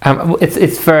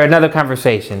 It's for another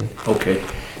conversation. Okay.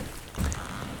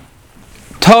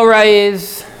 Torah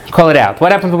is, call it out.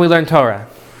 What happens when we learn Torah?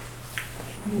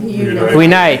 Unite. We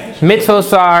unite.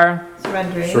 Mitzvos are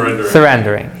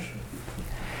surrendering.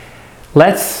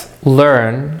 Let's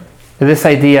learn this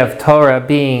idea of Torah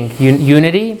being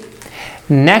unity.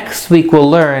 Next week we'll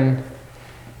learn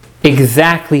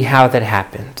exactly how that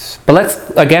happens. But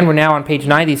we're now on page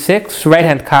 96,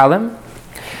 right-hand column,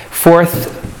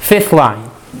 fifth line.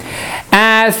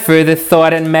 As for the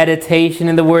thought and meditation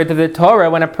in the words of the Torah,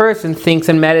 when a person thinks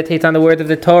and meditates on the words of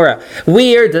the Torah,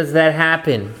 where does that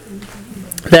happen?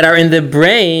 That are in the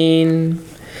brain,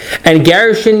 And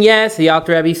Gershon, yes, the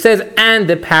Alter Rebbe says, and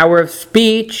the power of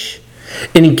speech,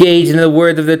 engaged in the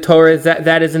word of the Torah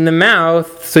that is in the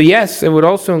mouth. So yes, it would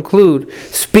also include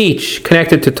speech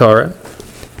connected to Torah.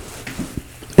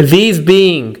 These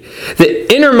being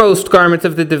the innermost garment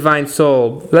of the divine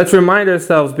soul. Let's remind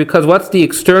ourselves, because what's the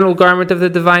external garment of the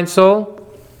divine soul?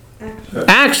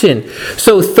 Action.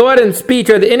 So thought and speech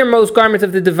are the innermost garments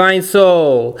of the divine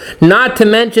soul, not to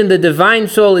mention the divine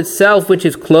soul itself, which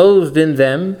is clothed in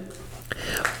them.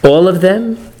 All of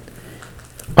them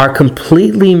are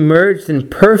completely merged in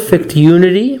perfect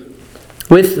unity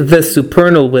with the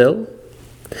supernal will,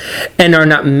 and are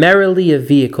not merely a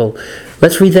vehicle.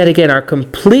 Let's read that again. Are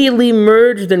completely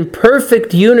merged in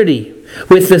perfect unity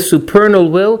with the supernal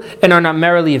will, and are not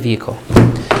merely a vehicle.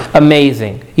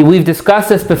 Amazing. We've discussed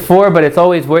this before, but it's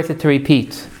always worth it to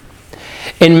repeat.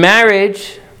 In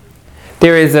marriage,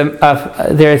 there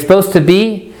is supposed to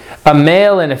be a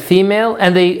male and a female,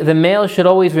 and the male should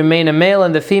always remain a male,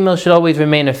 and the female should always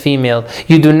remain a female.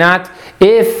 You do not,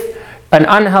 if an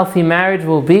unhealthy marriage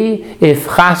will be, if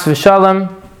chas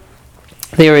v'shalom,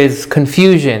 there is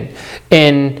confusion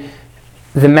in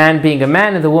the man being a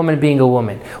man and the woman being a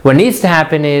woman. What needs to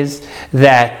happen is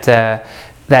that the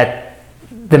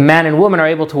man and woman are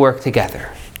able to work together.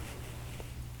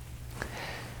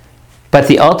 But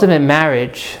the ultimate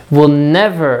marriage will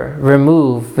never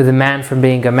remove the man from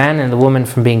being a man and the woman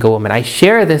from being a woman. I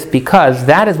share this because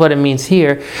that is what it means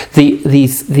here. We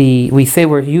say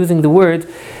we're using the word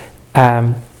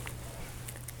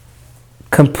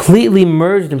completely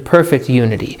merged in perfect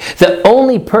unity. The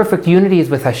only perfect unity is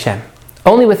with Hashem.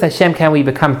 Only with Hashem can we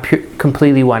become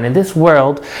completely one. In this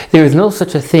world, there is no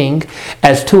such a thing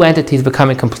as two entities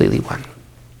becoming completely one.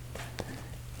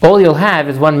 All you'll have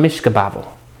is one mishkababel.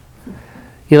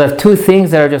 You'll have two things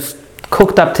that are just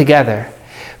cooked up together.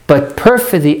 But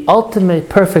the ultimate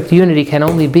perfect unity can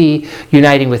only be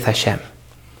uniting with Hashem.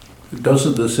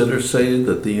 Doesn't the Siddur say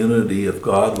that the unity of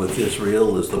God with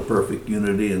Israel is the perfect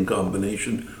unity and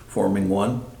combination, forming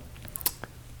one?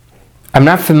 I'm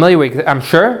not familiar with it, I'm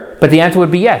sure, but the answer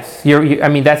would be yes.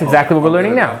 That's exactly what we're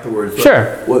learning now. Afterwards,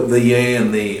 sure. What the yea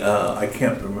and the, I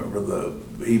can't remember the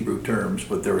Hebrew terms,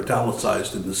 but they're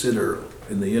italicized in the Siddur,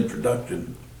 in the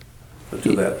introduction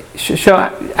to that. So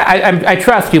I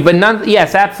trust you, but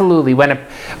yes, absolutely. When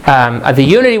the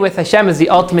unity with Hashem is the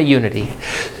ultimate unity.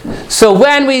 So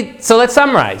let's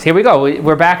summarize. Here we go.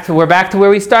 We're back to where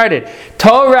we started.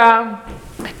 Torah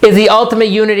is the ultimate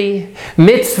unity.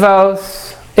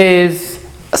 Mitzvos is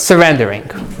surrendering.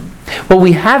 What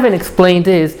we haven't explained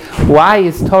is, why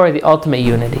is Torah the ultimate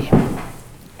unity?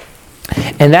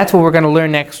 And that's what we're going to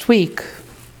learn next week.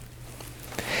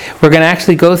 We're going to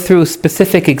actually go through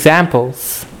specific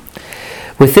examples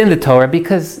within the Torah,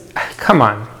 because, come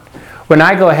on, when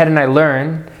I go ahead and I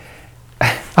learn,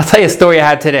 I'll tell you a story I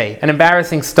had today, an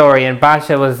embarrassing story, and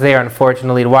Basha was there,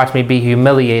 unfortunately, to watch me be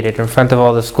humiliated in front of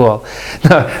all the school.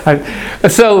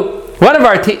 So, one of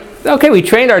our we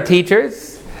trained our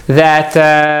teachers that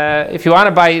if you want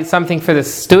to buy something for the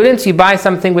students, you buy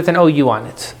something with an OU on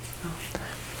it.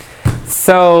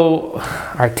 So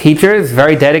our teachers,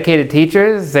 very dedicated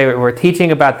teachers, they were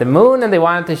teaching about the moon, and they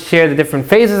wanted to share the different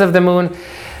phases of the moon.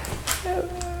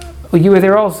 Well, you were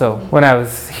there also when I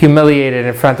was humiliated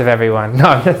in front of everyone.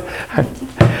 No,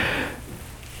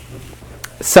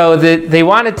 so they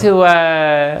wanted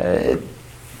to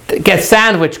get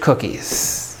sandwich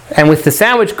cookies. And with the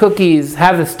sandwich cookies,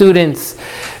 have the students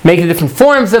make the different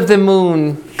forms of the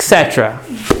moon, etc.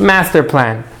 Master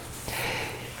plan.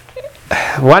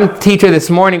 One teacher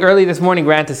early this morning,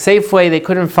 ran to Safeway. They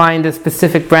couldn't find a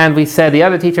specific brand we said. The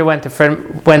other teacher went to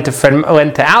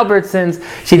Albertsons.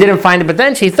 She didn't find it, but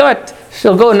then she thought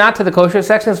she'll go not to the kosher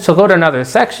section, she'll go to another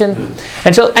section,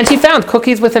 and she found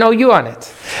cookies with an OU on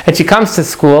it. And she comes to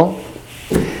school,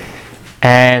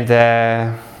 and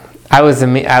I was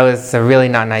a really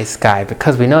not nice guy,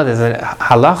 because we know there's a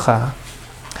halacha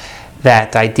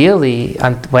that ideally,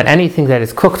 when anything that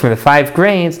is cooked from the 5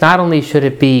 grains, not only should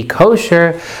it be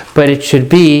kosher, but it should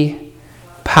be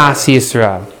Pas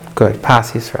Yisrael. Good,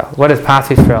 Pas Yisrael. What does Pas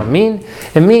Yisrael mean?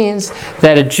 It means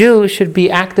that a Jew should be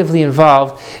actively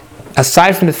involved,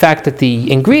 aside from the fact that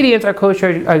the ingredients are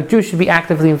kosher, a Jew should be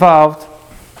actively involved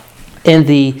in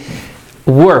the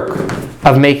work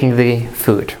of making the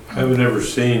food. I've never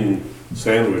seen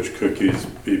sandwich cookies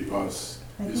be Pas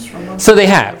Yisrael. So they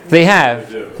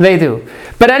do.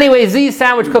 But anyways, these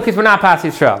sandwich cookies were not Pas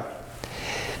Yisrael.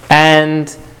 And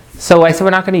so I said,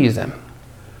 we're not going to use them.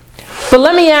 But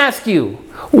let me ask you,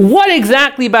 what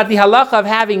exactly about the halacha of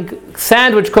having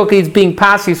sandwich cookies being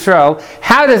pas Yisrael,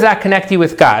 how does that connect you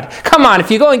with God? Come on, if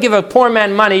you go and give a poor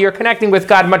man money, you're connecting with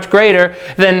God much greater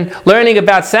than learning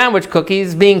about sandwich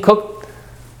cookies being cooked.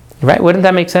 Right? Wouldn't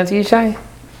that make sense, Yishai?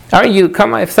 Aren't you,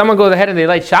 come on, if someone goes ahead and they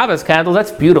light Shabbos candles,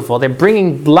 that's beautiful. They're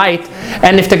bringing light.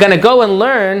 And if they're going to go and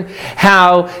learn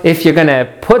how, if you're going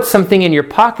to put something in your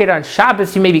pocket on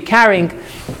Shabbos, you may be carrying,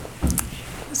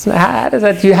 how does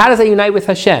that unite with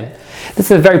Hashem? This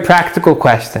is a very practical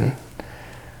question.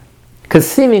 Because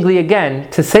seemingly, again,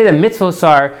 to say the mitzvos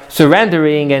are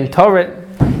surrendering and Torah,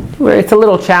 it's a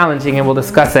little challenging, and we'll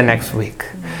discuss that next week.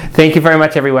 Thank you very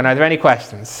much, everyone. Are there any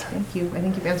questions? Thank you. I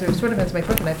think you've answered my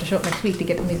question. I have to show up next week to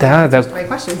get me my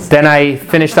questions. Then I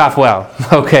finished off well.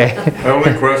 Okay. My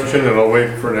only question, and I'll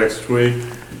wait for next week,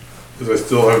 is I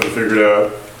still haven't figured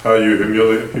out how you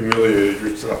humiliated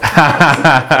yourself.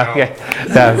 Okay.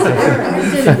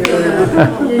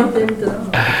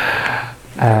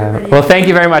 Well, thank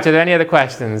you very much. Are there any other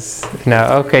questions?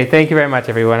 No. Okay. Thank you very much,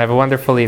 everyone. Have a wonderful evening.